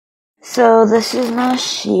So this is my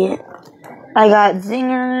shit. I got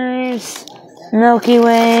zingers, Milky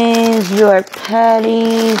Ways, York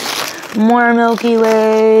patties, more Milky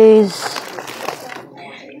Ways.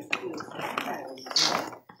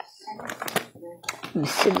 Let me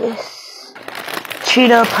see this.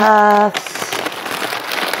 Cheeto Puffs.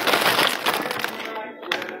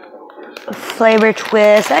 Flavor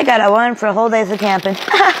twist. I got a one for a whole days of camping.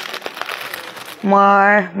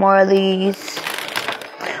 more of these.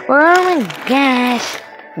 Oh my gosh.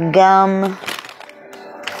 Gum.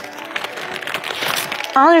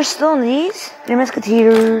 Oh, there's still these. They're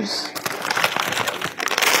Musketeers.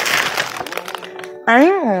 I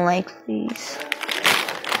don't even like these.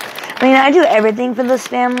 I mean, I do everything for this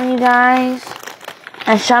family, you guys.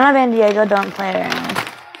 And Shawna Vandiego don't play around.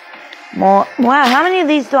 Well, wow, how many of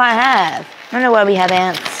these do I have? I don't know why we have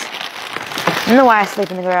ants. I don't know why I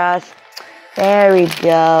sleep in the garage. There we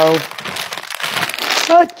go.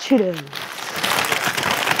 Oh, Cheetos.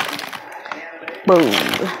 Boom.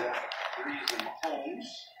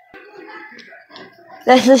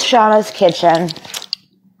 This is Shawna's kitchen.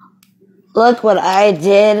 Look what I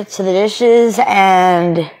did to the dishes,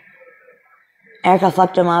 and Erika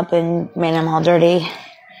fucked them up and made them all dirty.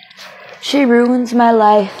 She ruins my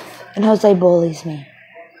life, and Jose bullies me.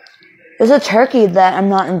 There's a turkey that I'm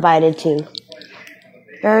not invited to.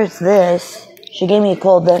 There's this. She gave me a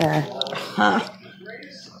cold dinner. Huh.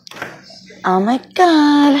 Oh my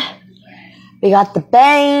god. We got the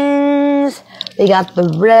bangs. We got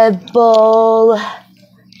the Red Bull.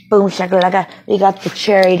 Boom shakalaka. We got the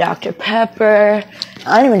cherry Dr. Pepper.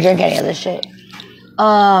 I don't even drink any of this shit.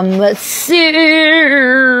 Let's see.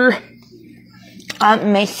 Let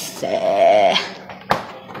me see.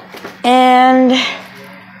 And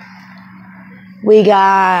we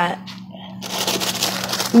got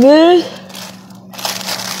this.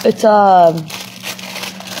 It's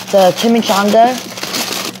the chimichanga.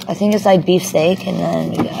 I think it's like beef steak, and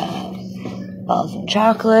then we got balls and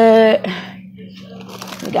chocolate.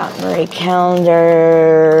 We got Marie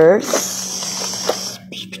Callender's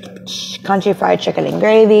country fried chicken and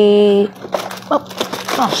gravy.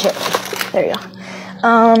 Oh shit. There you go.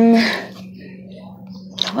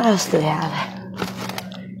 What else do we have?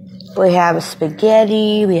 We have a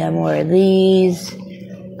spaghetti. We have more of these.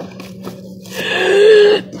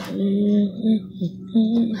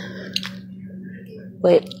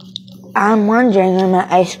 Wait, I'm wondering where my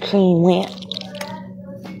ice cream went.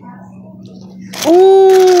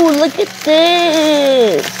 Ooh, look at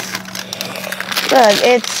this. Look,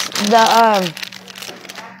 it's the,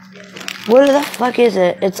 what the fuck is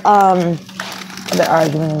it? It's, I've been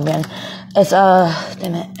arguing again. It's,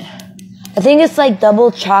 damn it. I think it's like double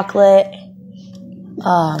chocolate,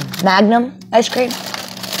 Magnum ice cream.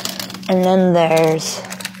 And then there's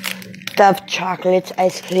stuffed chocolate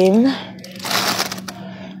ice cream.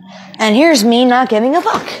 And here's me not giving a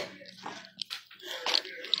fuck.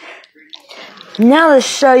 Now let's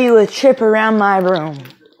show you a trip around my room.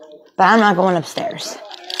 But I'm not going upstairs.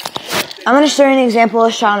 I'm going to show you an example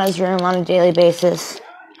of Shawna's room on a daily basis.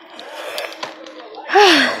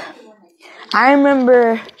 I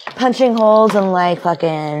remember punching holes and like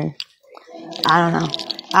fucking, I don't know.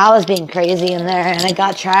 I was being crazy in there and it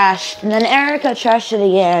got trashed. And then Erika trashed it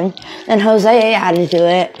again. And Jose added to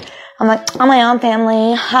it. I'm like, oh my own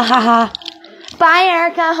family. Ha ha ha. Bye,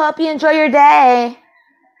 Erika. Hope you enjoy your day.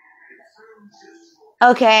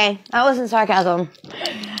 Okay, that wasn't sarcasm.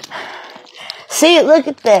 See, look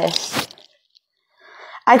at this.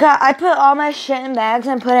 I put all my shit in bags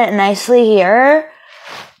and put it nicely here.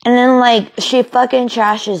 And then, like, she fucking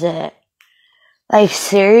trashes it. Like,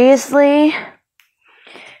 seriously?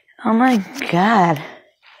 Oh my god.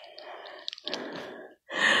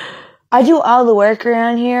 I do all the work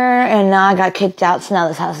around here, and now I got kicked out, so now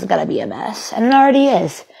this house is gonna be a mess. And it already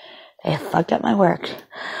is. They fucked up my work.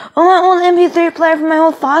 Oh, my old MP3 player from my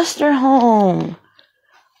old foster home.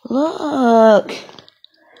 Look. Do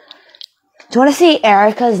you want to see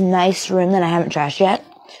Erika's nice room that I haven't trashed yet?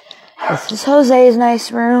 This is Jose's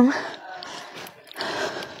nice room.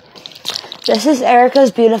 This is Erika's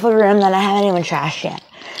beautiful room that I haven't even trashed yet.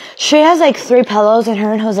 She has like 3 pillows and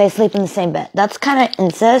her and Jose sleep in the same bed. That's kind of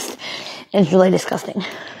incest. It's really disgusting.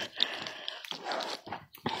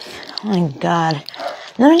 Oh my god.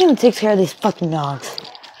 No one even takes care of these fucking dogs.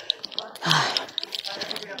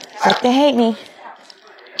 It's like they hate me.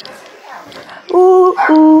 Ooh,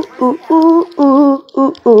 ooh, ooh, ooh, ooh,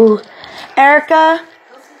 ooh, ooh. Erika,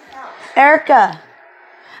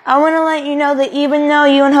 I want to let you know that even though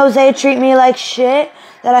you and Jose treat me like shit,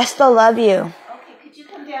 that I still love you. Okay, could you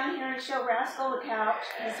come down here and show Rascal the couch?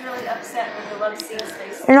 He's really upset with the love scene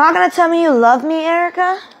space. You're not going to tell me you love me,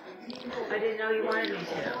 Erika? I didn't know you wanted me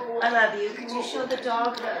to. I love you. Could you show the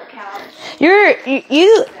dog the couch? You're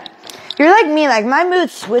like me. Like my mood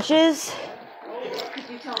switches. Could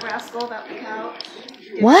you tell Rascal about the couch?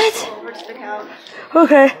 What? Go over to the couch.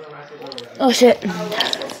 Okay. Oh shit.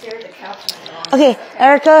 Rascal stared at the couch. Okay,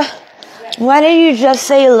 Erika. Why did you just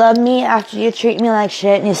say you love me after you treat me like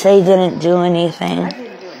shit and you say you didn't do anything? I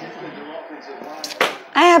didn't do anything.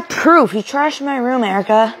 I have proof. You trashed my room,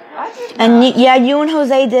 Erika. I did not. And yeah, you and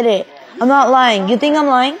Jose did it. I'm not lying. You think I'm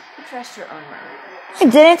lying? You trashed your own room. I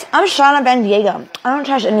didn't. I'm Shawna Vandiego. I don't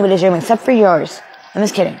trash anybody's room except for yours. I'm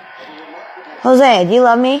just kidding. Jose, do you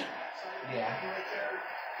love me? Yeah.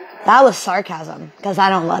 That was sarcasm, because I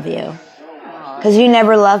don't love you. Because you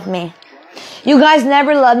never loved me. You guys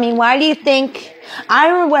never loved me. Why do you think? I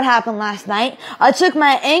remember what happened last night. I took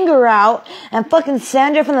my anger out, and fucking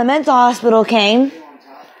Sandra from the mental hospital came.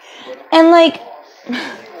 And like,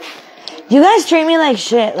 you guys treat me like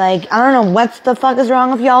shit. Like, I don't know what the fuck is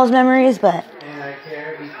wrong with y'all's memories, but... And I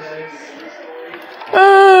care because...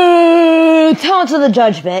 Tell it to the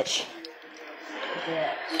judge, bitch.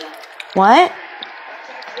 What?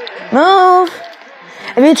 Move.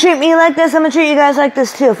 If you treat me like this, I'm gonna treat you guys like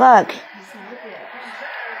this too. Fuck.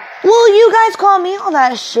 Well, you guys call me all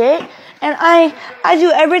that shit, and I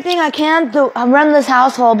do everything I can to run this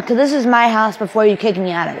household because this is my house before you kick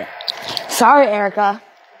me out of it. Sorry, Erika.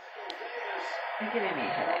 You're giving me a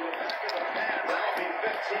headache.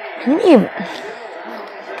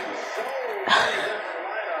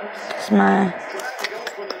 It's my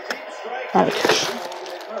medication.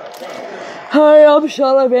 Hi, I'm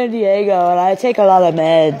Shawna Vandiego, and I take a lot of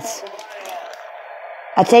meds.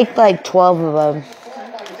 I take like 12 of them.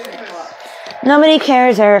 Nobody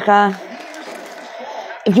cares, Erika.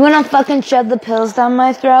 If you want to fucking shove the pills down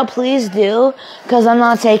my throat, please do, because I'm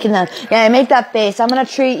not taking them. Yeah, make that face. I'm going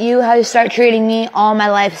to treat you how you start treating me all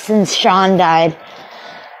my life since Sean died.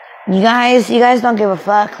 You guys don't give a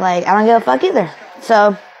fuck. Like, I don't give a fuck either.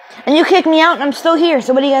 So, and you kicked me out, and I'm still here,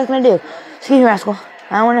 so what are you guys going to do? Excuse me, Rascal.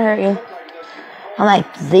 I don't want to hurt you. I'm like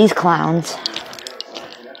these clowns.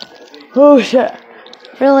 Oh, shit.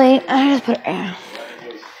 Really? I just put it...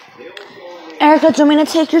 Erika, do you want me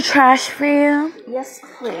to take your trash for you? Yes,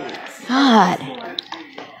 please. God.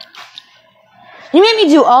 You made me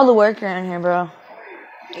do all the work around here, bro.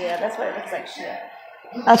 Yeah, that's why it looks like shit.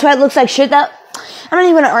 That's why it looks like shit. That I'm not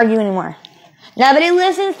even going to argue anymore. Nobody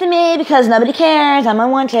listens to me because nobody cares. I'm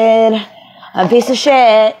unwanted. I'm a piece of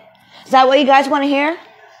shit. Is that what you guys want to hear?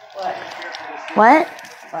 What? What?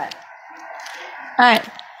 What? Alright.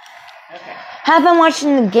 Okay. Have fun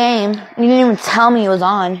watching the game. You didn't even tell me it was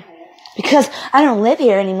on. Because I don't live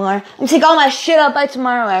here anymore. I'm gonna take all my shit out by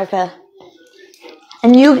tomorrow, Erika.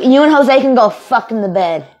 And you and Jose can go fuck in the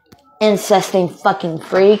bed. Incesting fucking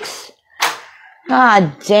freaks.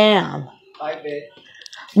 God damn. Bye, bitch.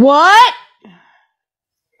 What?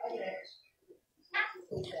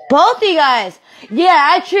 Both of you guys. Yeah,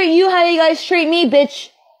 I treat you how you guys treat me, bitch.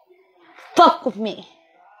 Fuck with me.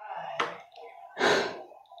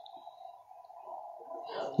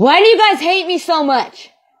 Why do you guys hate me so much?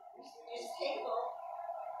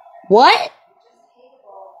 What?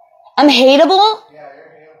 I'm hateable? Yeah, you're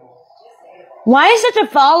hateable. Why is such a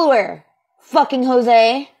follower? Fucking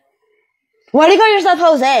Jose. Why do you call yourself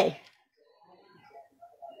Jose?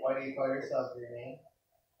 Why do you call yourself your name?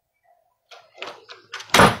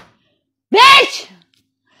 Bitch!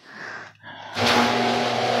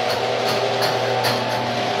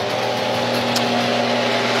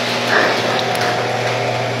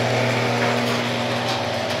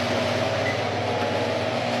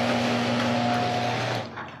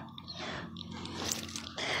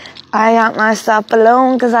 I got myself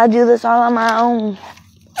alone because I do this all on my own.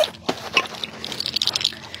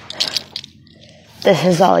 This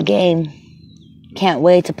is all a game. Can't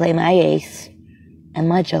wait to play my ace and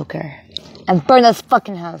my joker and burn this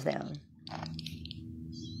fucking house down.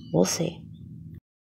 We'll see.